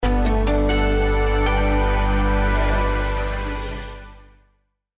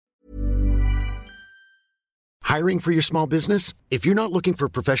Hiring for your small business? If you're not looking for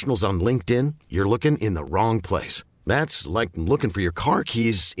professionals on LinkedIn, you're looking in the wrong place. That's like looking for your car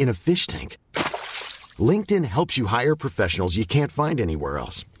keys in a fish tank. LinkedIn helps you hire professionals you can't find anywhere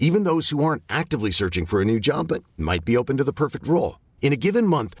else, even those who aren't actively searching for a new job but might be open to the perfect role. In a given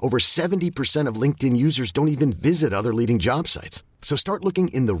month, over 70% of LinkedIn users don't even visit other leading job sites. So start looking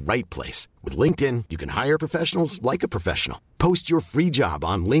in the right place. With LinkedIn, you can hire professionals like a professional. Post your free job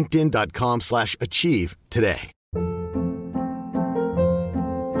on linkedin.com/achieve today.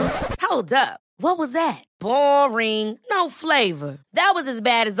 Hold up. What was that? Boring. No flavor. That was as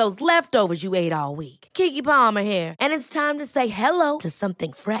bad as those leftovers you ate all week. Keke Palmer here, and it's time to say hello to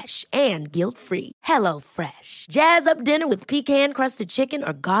something fresh and guilt-free. Hello Fresh. Jazz up dinner with pecan-crusted chicken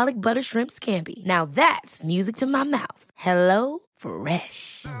or garlic butter shrimp scampi. Now that's music to my mouth. Hello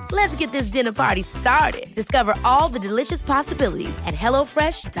Fresh. Let's get this dinner party started. Discover all the delicious possibilities at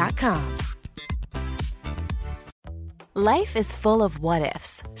hellofresh.com. Life is full of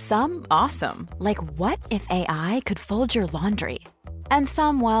what-ifs. Some awesome, like what if AI could fold your laundry? And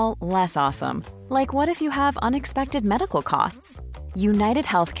some, well, less awesome, like what if you have unexpected medical costs? United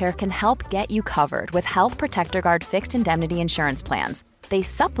Healthcare can help get you covered with Health Protector Guard fixed indemnity insurance plans. They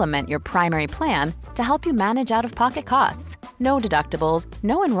supplement your primary plan to help you manage out-of-pocket costs. No deductibles,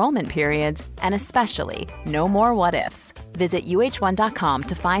 no enrollment periods, and especially no more what-ifs. Visit uh1.com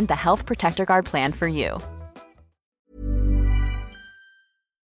to find the Health Protector Guard plan for you.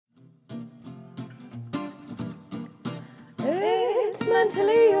 It's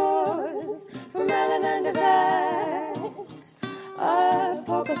mentally yours from Ellen and Yvette. A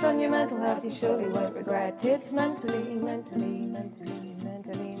focus on your mental health, you surely won't regret. It's mentally yours.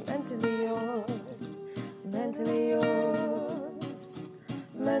 Mentally yours.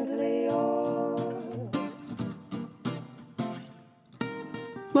 Mentally yours.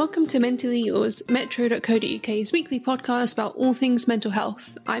 Welcome to Mentally Yours, metro.co.uk's weekly podcast about all things mental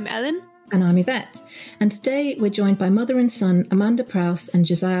health. I'm Ellen. And I'm Yvette. And today we're joined by mother and son Amanda Prowse and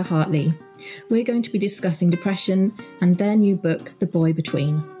Josiah Hartley. We're going to be discussing depression and their new book, The Boy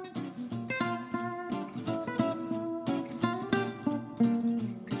Between.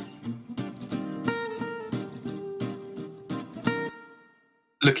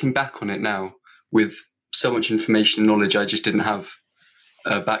 Looking back on it now, with so much information and knowledge I just didn't have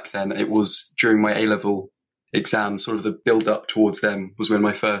back then, it was during my A-level exams, sort of the build-up towards them was when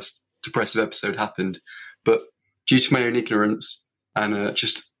my first depressive episode happened. But due to my own ignorance and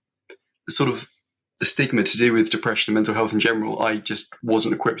just sort of the stigma to do with depression and mental health in general, I just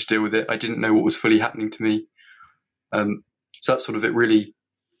wasn't equipped to deal with it. I didn't know what was fully happening to me. So that sort of it really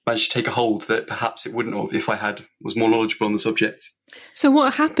managed to take a hold that perhaps it wouldn't have if I was more knowledgeable on the subject. So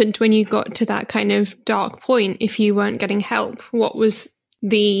what happened when you got to that kind of dark point if you weren't getting help? What was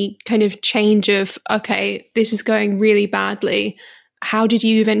the kind of change of, okay, this is going really badly? How did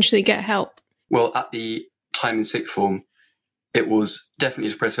you eventually get help? Well, at the time in sixth form, it was definitely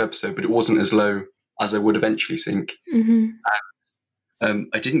a depressive episode, but it wasn't as low as I would eventually think. Mm-hmm. And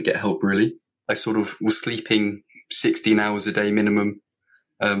I didn't get help, really. I sort of was sleeping 16 hours a day minimum,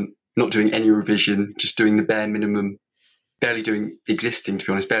 not doing any revision, just doing the bare minimum, barely doing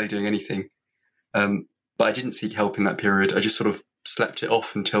anything. But I didn't seek help in that period. I just sort of slept it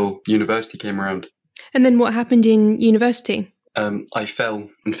off until university came around. And then what happened in university? I fell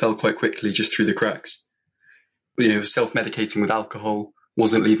quite quickly just through the cracks. Self-medicating with alcohol,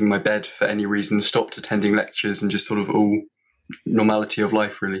 wasn't leaving my bed for any reason, stopped attending lectures, and just sort of all normality of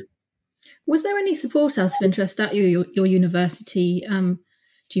life, really. Was there any support out of interest at your university? Do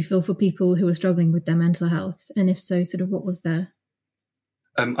you feel for people who are struggling with their mental health? And if so, sort of what was there?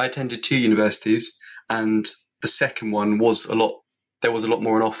 I attended 2 universities, and the second one there was a lot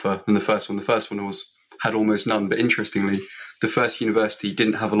more on offer than the first one. The first one had almost none, but interestingly, the first university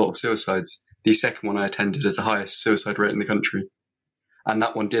didn't have a lot of suicides. The second one I attended has the highest suicide rate in the country. And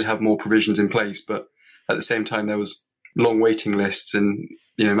that one did have more provisions in place, but at the same time, there was long waiting lists and,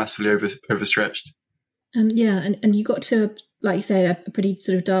 massively overstretched. And you got to, like you say, a pretty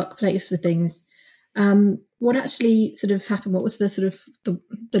sort of dark place with things. What actually sort of happened? What was the sort of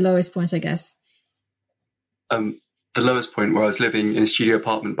the lowest point, I guess? The lowest point where I was living in a studio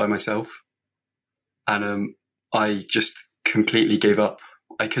apartment by myself. And I just completely gave up.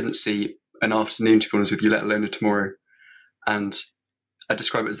 I couldn't see an afternoon, to be honest with you, let alone a tomorrow. And I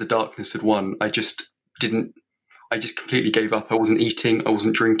describe it as the darkness had won. I just completely gave up. I wasn't eating. I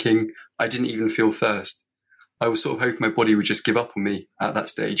wasn't drinking. I didn't even feel thirst. I was sort of hoping my body would just give up on me at that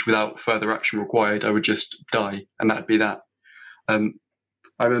stage without further action required. I would just die, and that'd be that. I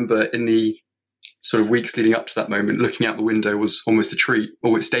remember in the sort of weeks leading up to that moment, looking out the window was almost a treat.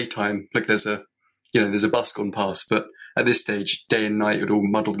 Oh, it's daytime. Like there's a there's a bus gone past. But at this stage, day and night had all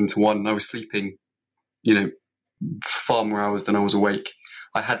muddled into one. And I was sleeping, far more hours than I was awake.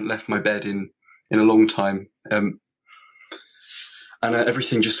 I hadn't left my bed in a long time. And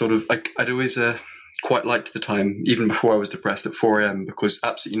everything just sort of, I'd always quite liked the time, even before I was depressed, at 4 a.m, because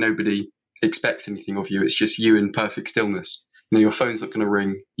absolutely nobody expects anything of you. It's just you in perfect stillness. Your phone's not going to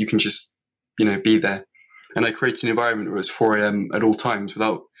ring. You can just, be there. And I created an environment where it was 4 a.m. at all times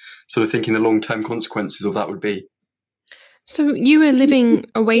without sort of thinking the long-term consequences of that would be. So you were living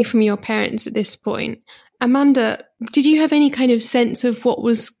away from your parents at this point. Amanda, did you have any kind of sense of what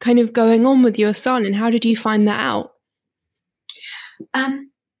was kind of going on with your son, and how did you find that out?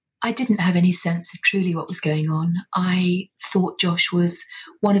 I didn't have any sense of truly what was going on. I thought Josh was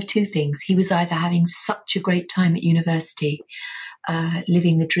one of two things. He was either having such a great time at university,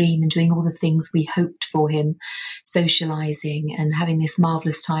 living the dream and doing all the things we hoped for him, socialising and having this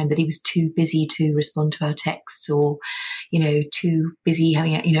marvellous time, that he was too busy to respond to our texts, or, too busy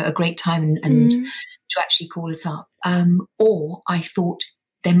having a great time and to actually call us up. Or I thought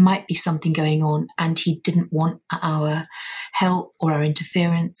there might be something going on and he didn't want our help or our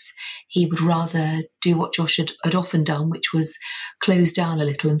interference. He would rather do what Josh had often done, which was close down a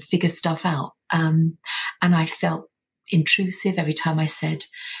little and figure stuff out. And I felt intrusive every time I said,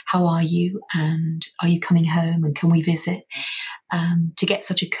 "How are you? And are you coming home? And can we visit?" To get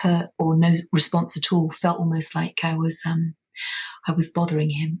such a curt or no response at all felt almost like I was bothering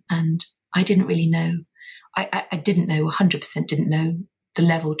him. And I didn't really know. I didn't know, 100% didn't know the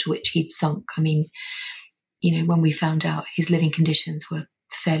level to which he'd sunk. I mean, when we found out his living conditions were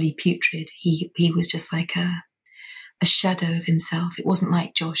fairly putrid, he was just like a shadow of himself. It wasn't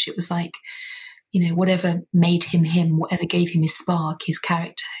like Josh. It was like, whatever made him him, whatever gave him his spark, his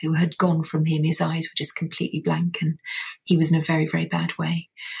character, who had gone from him. His eyes were just completely blank and he was in a very, very bad way.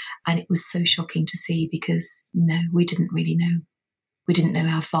 And it was so shocking to see, because we didn't really know. We didn't know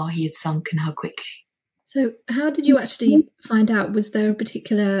how far he had sunk and how quickly. So how did you actually find out? Was there a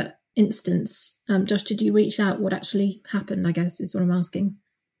particular instance? Josh, did you reach out? What actually happened, I guess, is what I'm asking.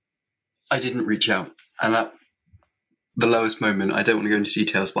 I didn't reach out. And at the lowest moment, I don't want to go into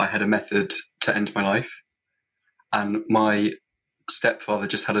details, but I had a method to end my life. And my stepfather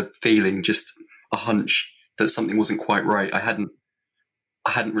just had a feeling, just a hunch, that something wasn't quite right. I hadn't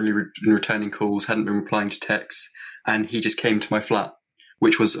really been returning calls, hadn't been replying to texts. And he just came to my flat,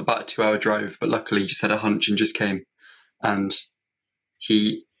 which was about a 2-hour drive, but luckily he just had a hunch and just came. And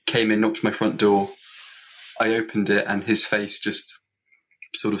he came in, knocked on my front door. I opened it and his face just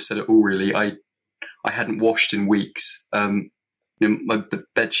sort of said it all, really. I hadn't washed in weeks. The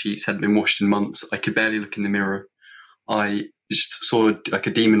bed sheets hadn't been washed in months. I could barely look in the mirror. I just saw like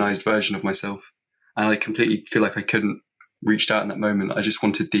a demonized version of myself. And I completely feel like I couldn't reach out in that moment. I just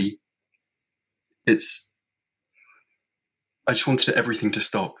wanted everything to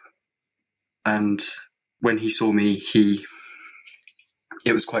stop. And when he saw me,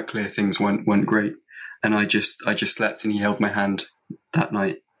 it was quite clear things weren't great. And I just slept, and he held my hand that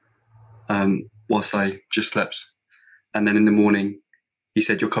night, whilst I just slept. And then in the morning, he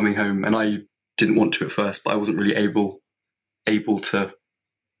said, "You're coming home." And I didn't want to at first, but I wasn't really able to.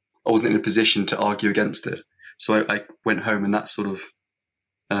 I wasn't in a position to argue against it. So I went home, and that's sort of,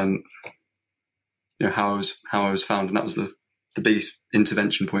 how I was found, and that was the biggest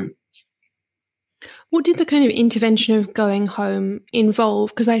intervention point. What did the kind of intervention of going home involve?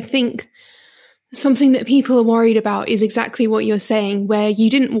 Because I think something that people are worried about is exactly what you're saying, where you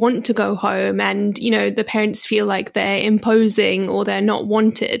didn't want to go home and, the parents feel like they're imposing or they're not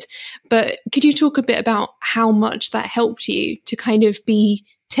wanted. But could you talk a bit about how much that helped you to kind of be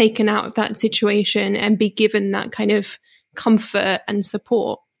taken out of that situation and be given that kind of comfort and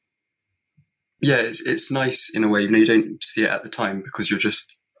support? Yeah, it's nice in a way, you don't see it at the time because you're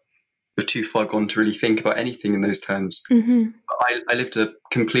too far gone to really think about anything in those terms. Mm-hmm. I lived a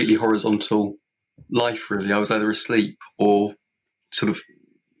completely horizontal life, really. I was either asleep or sort of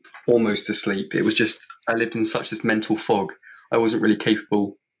almost asleep. It was just, I lived in such this mental fog. I wasn't really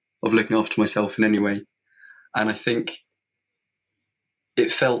capable of looking after myself in any way. And I think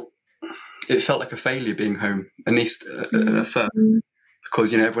it felt like a failure being home, at least at first.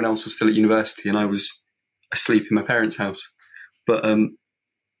 Because, everyone else was still at university and I was asleep in my parents' house. But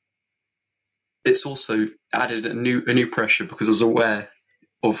it's also added a new pressure because I was aware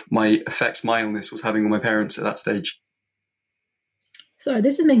of my effect my illness was having on my parents at that stage. Sorry,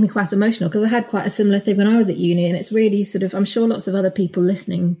 this is making me quite emotional because I had quite a similar thing when I was at uni, and it's really sort of, I'm sure lots of other people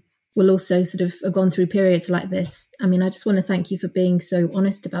listening will also sort of have gone through periods like this. I mean, I just want to thank you for being so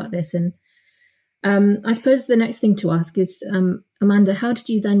honest about this. And I suppose the next thing to ask is, Amanda, how did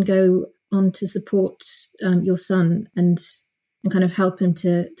you then go on to support your son and kind of help him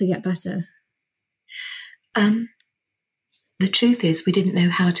to get better? The truth is, we didn't know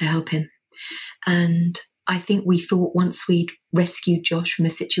how to help him. And I think we thought once we'd rescued Josh from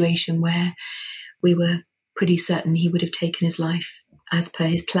a situation where we were pretty certain he would have taken his life as per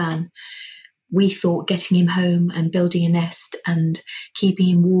his plan, we thought getting him home and building a nest and keeping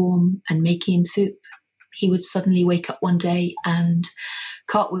him warm and making him soup, he would suddenly wake up one day and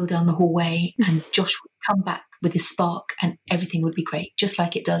cartwheel down the hallway and Josh would come back with his spark and everything would be great, just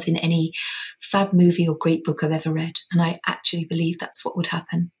like it does in any fab movie or great book I've ever read. And I actually believe that's what would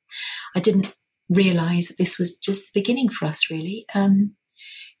happen. I didn't realise that this was just the beginning for us, really.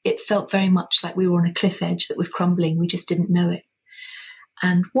 It felt very much like we were on a cliff edge that was crumbling. We just didn't know it.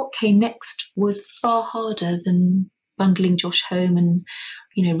 And what came next was far harder than bundling Josh home and,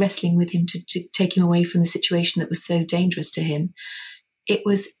 wrestling with him to take him away from the situation that was so dangerous to him. It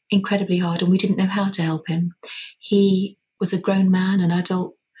was incredibly hard and we didn't know how to help him. He was a grown man, an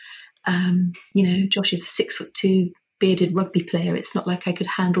adult. Josh is a 6'2" bearded rugby player. It's not like I could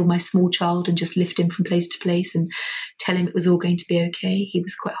handle my small child and just lift him from place to place and tell him it was all going to be okay. He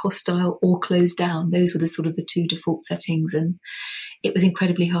was quite hostile or closed down. Those were the two default settings. And it was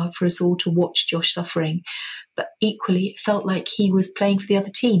incredibly hard for us all to watch Josh suffering. But equally, it felt like he was playing for the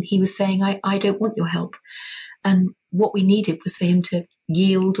other team. He was saying, I don't want your help. And what we needed was for him to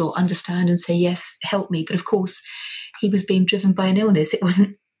yield or understand and say, yes, help me. But of course, he was being driven by an illness. It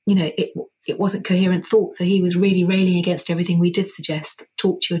wasn't, it wasn't coherent thought. So he was really railing against everything we did suggest.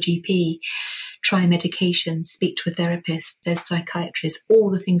 Talk to your GP, try medication, speak to a therapist, there's psychiatrists. All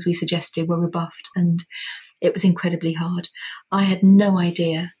the things we suggested were rebuffed. And it was incredibly hard. I had no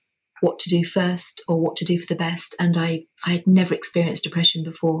idea what to do first or what to do for the best. And I had never experienced depression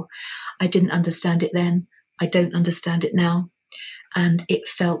before. I didn't understand it then. I don't understand it now. And it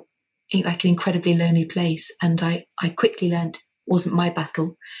felt like an incredibly lonely place. And I quickly learned it wasn't my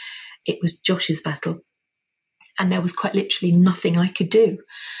battle. It was Josh's battle. And there was quite literally nothing I could do.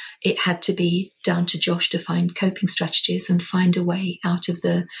 It had to be down to Josh to find coping strategies and find a way out of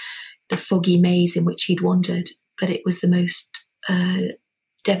the foggy maze in which he'd wandered. But it was the most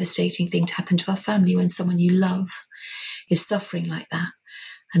devastating thing to happen to our family when someone you love is suffering like that.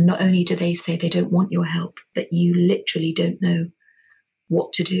 And not only do they say they don't want your help, but you literally don't know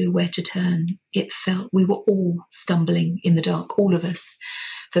what to do, where to turn. It felt we were all stumbling in the dark, all of us,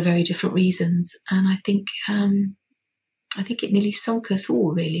 for very different reasons. And I think it nearly sunk us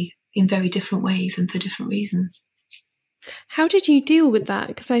all, really, in very different ways and for different reasons. How did you deal with that?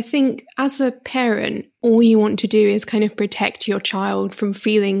 Because I think as a parent, all you want to do is kind of protect your child from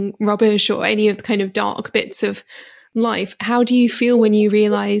feeling rubbish or any of the kind of dark bits of life. How do you feel when you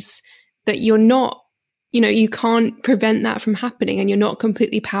realise that you're not, you can't prevent that from happening and you're not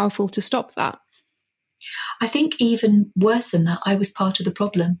completely powerful to stop that? I think even worse than that, I was part of the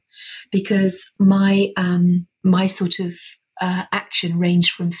problem because my sort of action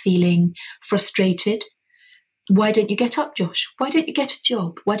ranged from feeling frustrated. Why don't you get up, Josh? Why don't you get a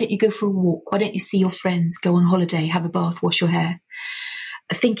job? Why don't you go for a walk? Why don't you see your friends, go on holiday, have a bath, wash your hair?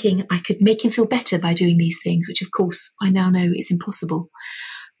 Thinking I could make him feel better by doing these things, which of course I now know is impossible.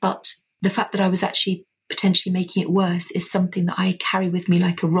 But the fact that I was actually potentially making it worse is something that I carry with me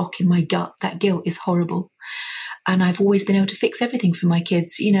like a rock in my gut. That guilt is horrible. And I've always been able to fix everything for my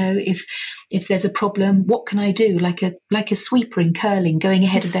kids. If there's a problem, what can I do? Like a sweeper in curling, going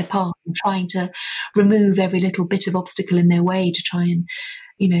ahead of their path and trying to remove every little bit of obstacle in their way to try and,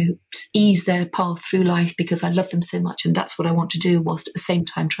 ease their path through life because I love them so much. And that's what I want to do, whilst at the same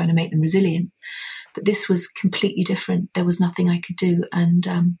time trying to make them resilient. But this was completely different. There was nothing I could do. And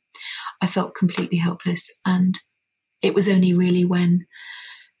I felt completely helpless. And it was only really when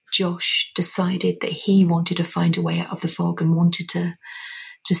Josh decided that he wanted to find a way out of the fog and wanted to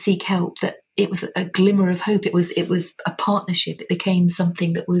seek help that it was a glimmer of hope. It was a partnership. It became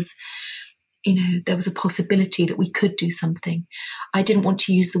something that was, there was a possibility that we could do something. I didn't want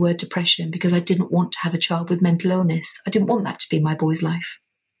to use the word depression because I didn't want to have a child with mental illness. I didn't want that to be my boy's life.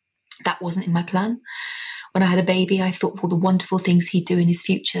 That wasn't in my plan. When I had a baby, I thought of all the wonderful things he'd do in his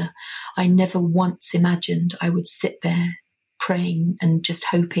future. I never once imagined I would sit there praying and just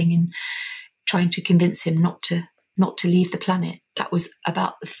hoping and trying to convince him not to leave the planet. That was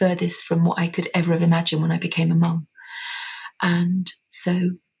about the furthest from what I could ever have imagined when I became a mum. And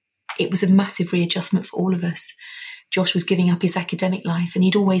so it was a massive readjustment for all of us. Josh was giving up his academic life and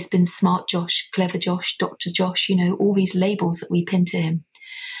he'd always been smart Josh, clever Josh, Dr. Josh, all these labels that we pinned to him.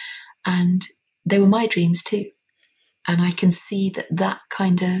 And they were my dreams too. And I can see that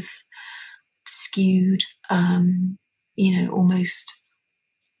kind of skewed, almost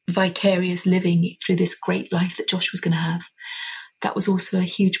vicarious living through this great life that Josh was going to have, that was also a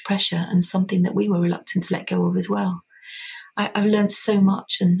huge pressure and something that we were reluctant to let go of as well. I've learned so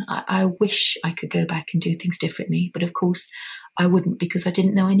much, and I wish I could go back and do things differently. But of course, I wouldn't, because I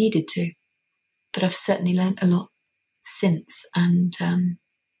didn't know I needed to. But I've certainly learned a lot since, and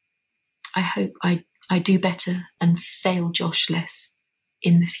I hope I do better and fail Josh less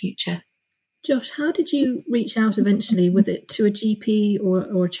in the future. Josh, how did you reach out eventually? Was it to a GP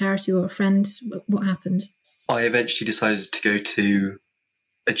or a charity or a friend? What happened? I eventually decided to go to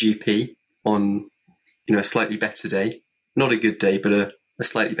a GP on, a slightly better day. Not a good day, but a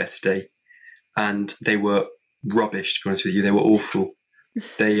slightly better day. And they were rubbish, to be honest with you. They were awful.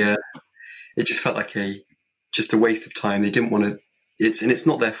 It just felt like just a waste of time. They didn't want to. It's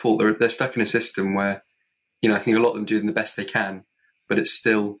not their fault. They're stuck in a system where, I think a lot of them do the best they can, but it's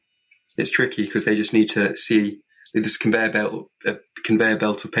tricky because they just need to see this conveyor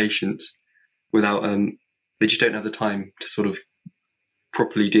belt of patients without they just don't have the time to sort of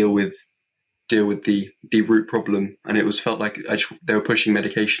properly deal with the root problem. And it felt like they were pushing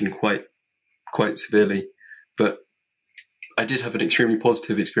medication quite severely. But I did have an extremely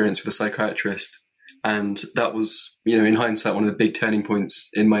positive experience with a psychiatrist, and that was, in hindsight, one of the big turning points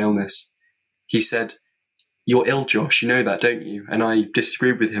in my illness. He said, "You're ill, Josh, you know that, don't you?" And I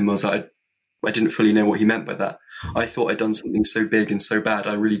disagreed with him. I was like, I didn't fully know what he meant by that. I thought I'd done something so big and so bad,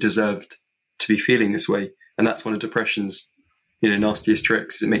 I really deserved to be feeling this way. And that's one of depression's, nastiest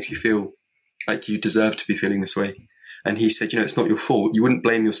tricks, is it makes you feel like you deserve to be feeling this way. And he said, it's not your fault. You wouldn't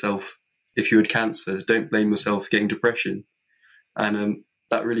blame yourself if you had cancer. Don't blame yourself for getting depression. And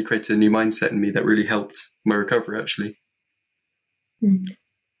that really created a new mindset in me that really helped my recovery, actually.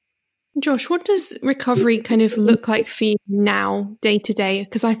 Josh, what does recovery kind of look like for you now, day to day?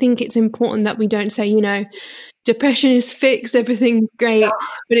 Because I think it's important that we don't say, depression is fixed, everything's great,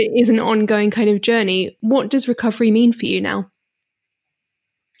 but it is an ongoing kind of journey. What does recovery mean for you now?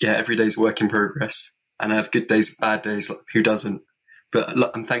 Yeah, every day's a work in progress. And I have good days, bad days, like, who doesn't? But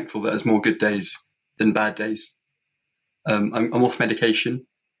I'm thankful that there's more good days than bad days. I'm off medication,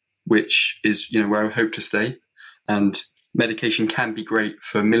 which is, where I hope to stay. And medication can be great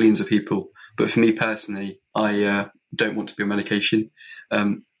for millions of people. But for me personally, I don't want to be on medication.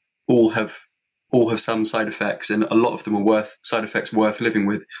 All have some side effects, and a lot of them are side effects worth living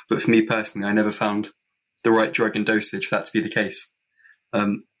with. But for me personally, I never found the right drug and dosage for that to be the case.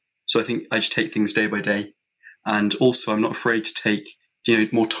 So I think I just take things day by day. And also, I'm not afraid to take,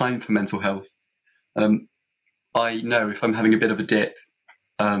 more time for mental health. I know if I'm having a bit of a dip,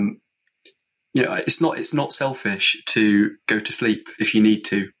 it's not selfish to go to sleep if you need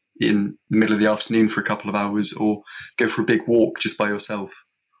to in the middle of the afternoon for a couple of hours, or go for a big walk just by yourself,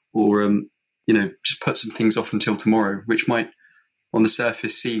 or, just put some things off until tomorrow, which might on the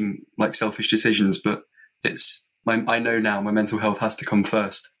surface seem like selfish decisions, but I know now my mental health has to come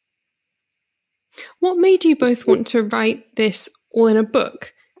first. What made you both want to write this all in a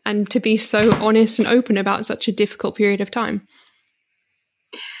book and to be so honest and open about such a difficult period of time?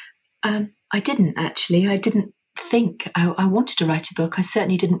 I didn't actually. I didn't think I wanted to write a book. I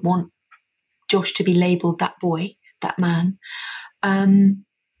certainly didn't want Josh to be labelled that boy, that man.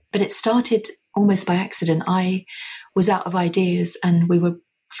 But it started almost by accident. I was out of ideas, and we were,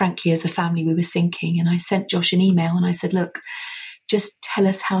 frankly, as a family, we were sinking. And I sent Josh an email and I said, look, just tell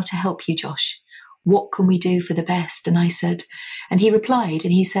us how to help you, Josh. What can we do for the best? And he replied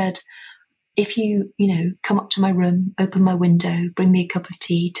and he said, if you, come up to my room, open my window, bring me a cup of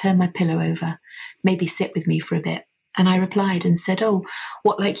tea, turn my pillow over, maybe sit with me for a bit. And I replied and said, oh,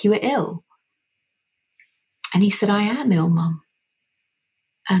 what, like you were ill? And he said, I am ill, Mum.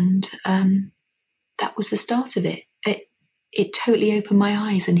 And that was the start of it. It totally opened my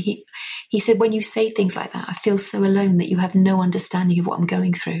eyes. And he said, when you say things like that, I feel so alone that you have no understanding of what I'm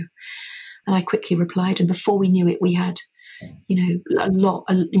going through. And I quickly replied. And before we knew it, we had, a lot,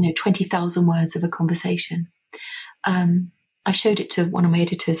 20,000 words of a conversation. I showed it to one of my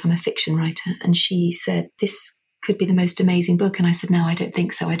editors. I'm a fiction writer. And she said, this could be the most amazing book. And I said, no, I don't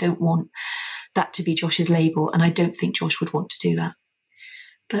think so. I don't want that to be Josh's label. And I don't think Josh would want to do that.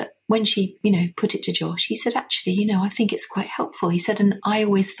 But when she, put it to Josh, he said, actually, I think it's quite helpful. He said, and I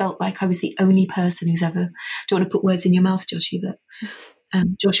always felt like I was the only person who's ever, don't want to put words in your mouth, Joshy, but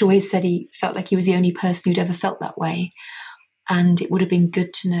Josh always said he felt like he was the only person who'd ever felt that way. And it would have been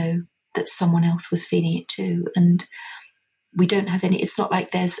good to know that someone else was feeling it too. And we don't have it's not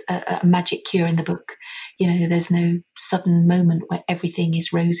like there's a magic cure in the book. There's no sudden moment where everything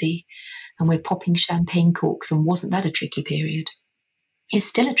is rosy and we're popping champagne corks. And wasn't that a tricky period? It's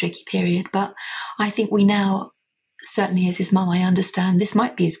still a tricky period, but I think we now certainly as his mum, I understand this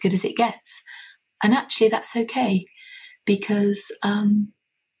might be as good as it gets. And actually that's okay, because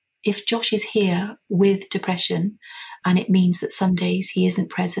if Josh is here with depression, and it means that some days he isn't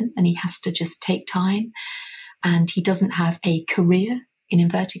present and he has to just take time, and he doesn't have a career, in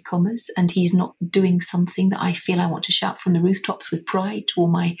inverted commas, and he's not doing something that I feel I want to shout from the rooftops with pride to all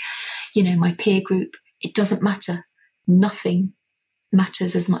my, my peer group, it doesn't matter. Nothing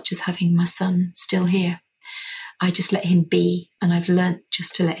matters as much as having my son still here. I just let him be, and I've learnt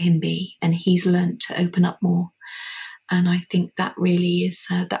just to let him be, and he's learnt to open up more. And I think that really is,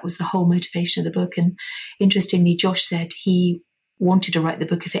 that was the whole motivation of the book. And interestingly, Josh said he wanted to write the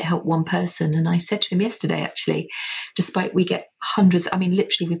book if it helped one person. And I said to him yesterday, actually, despite we get hundreds,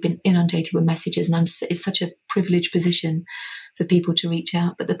 literally we've been inundated with messages, and it's such a privileged position for people to reach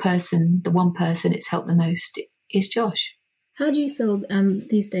out. But the one person it's helped the most is Josh. How do you feel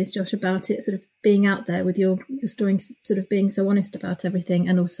these days, Josh, about it sort of being out there with your story, sort of being so honest about everything,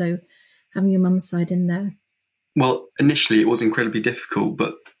 and also having your mum's side in there? Well, initially it was incredibly difficult,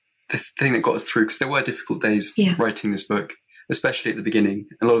 but the thing that got us through, because there were difficult days writing this book, especially at the beginning,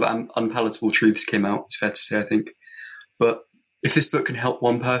 a lot of unpalatable truths came out, it's fair to say, I think. But if this book can help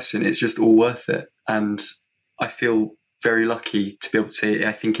one person, it's just all worth it. And I feel very lucky to be able to say,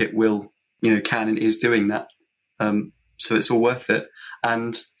 I think it will, can and is doing that. So it's all worth it.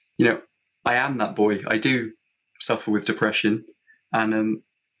 And, I am that boy. I do suffer with depression. And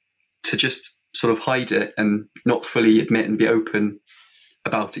to just sort of hide it and not fully admit and be open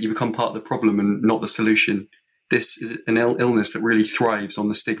about it, you become part of the problem and not the solution. This is an illness that really thrives on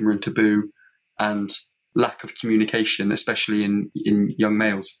the stigma and taboo and lack of communication, especially in young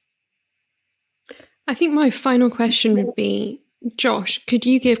males. I think my final question would be, Josh, could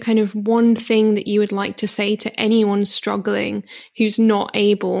you give kind of one thing that you would like to say to anyone struggling who's not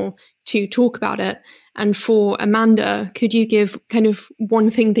able to talk about it? And for Amanda, could you give kind of one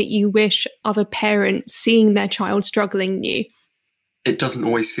thing that you wish other parents seeing their child struggling knew? It doesn't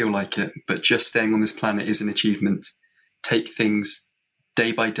always feel like it, but just staying on this planet is an achievement. Take things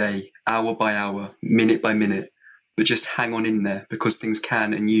day by day, hour by hour, minute by minute, but just hang on in there, because things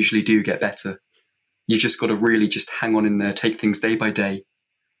can and usually do get better. You just got to really just hang on in there, take things day by day.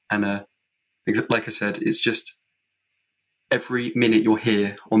 And like I said, it's just every minute you're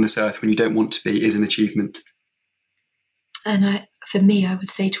here on this earth when you don't want to be is an achievement. And for me, I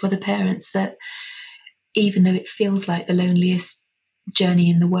would say to other parents that even though it feels like the loneliest journey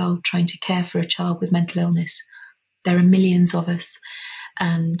in the world trying to care for a child with mental illness, there are millions of us.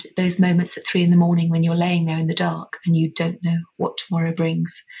 And those moments at 3 a.m. when you're laying there in the dark and you don't know what tomorrow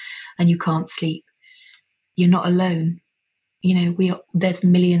brings and you can't sleep, you're not alone. There's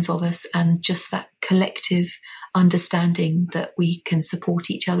millions of us, and just that collective understanding that we can support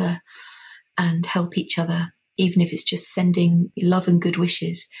each other and help each other, even if it's just sending love and good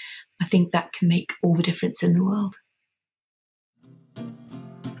wishes, I think that can make all the difference in the world.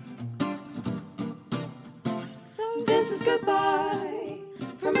 So this is goodbye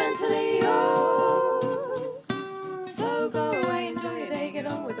from Mentally Yours. So go away, enjoy your day, get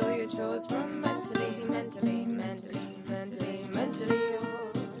on with all your chores from Mentally yours.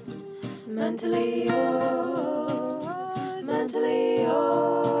 Mentally yours. Mentally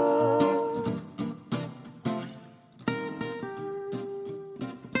yours.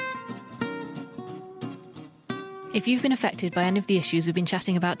 If you've been affected by any of the issues we've been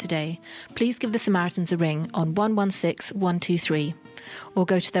chatting about today, please give the Samaritans a ring on 116 123 or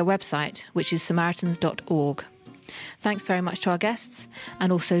go to their website, which is samaritans.org. Thanks very much to our guests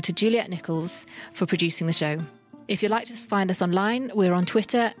and also to Juliet Nichols for producing the show. If you'd like to find us online, we're on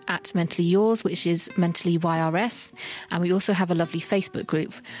Twitter at Mentally Yours, which is Mentally YRS. And we also have a lovely Facebook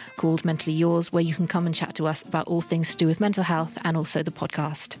group called Mentally Yours, where you can come and chat to us about all things to do with mental health and also the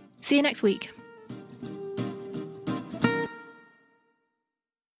podcast. See you next week.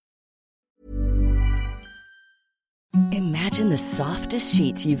 Imagine the softest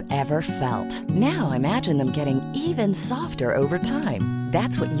sheets you've ever felt. Now imagine them getting even softer over time.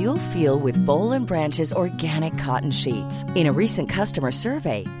 That's what you'll feel with Boll & Branch's organic cotton sheets. In a recent customer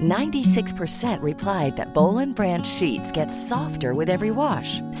survey, 96% replied that Boll & Branch sheets get softer with every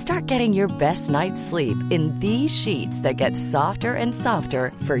wash. Start getting your best night's sleep in these sheets that get softer and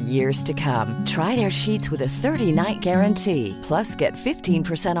softer for years to come. Try their sheets with a 30-night guarantee. Plus, get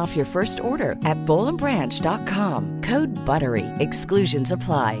 15% off your first order at bollandbranch.com. Code BUTTERY. Exclusions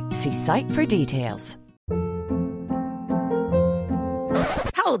apply. See site for details.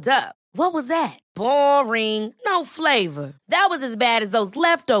 Hold up. What was that? Boring. No flavor. That was as bad as those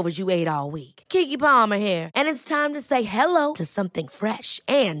leftovers you ate all week. Keke Palmer here, and it's time to say hello to something fresh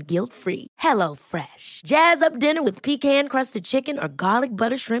and guilt-free. Hello Fresh. Jazz up dinner with pecan-crusted chicken or garlic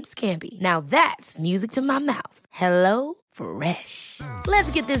butter shrimp scampi. Now that's music to my mouth. Hello Fresh.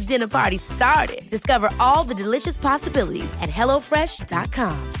 Let's get this dinner party started. Discover all the delicious possibilities at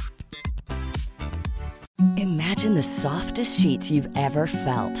hellofresh.com. Imagine the softest sheets you've ever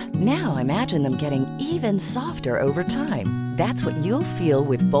felt. Now imagine them getting even softer over time. That's what you'll feel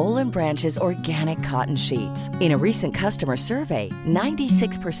with Boll & Branch's organic cotton sheets. In a recent customer survey,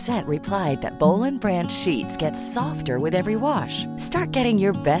 96% replied that Boll & Branch sheets get softer with every wash. Start getting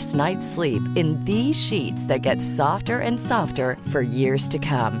your best night's sleep in these sheets that get softer and softer for years to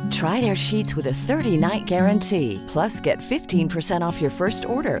come. Try their sheets with a 30-night guarantee. Plus, get 15% off your first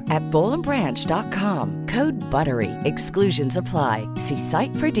order at bollandbranch.com. Code BUTTERY. Exclusions apply. See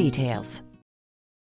site for details.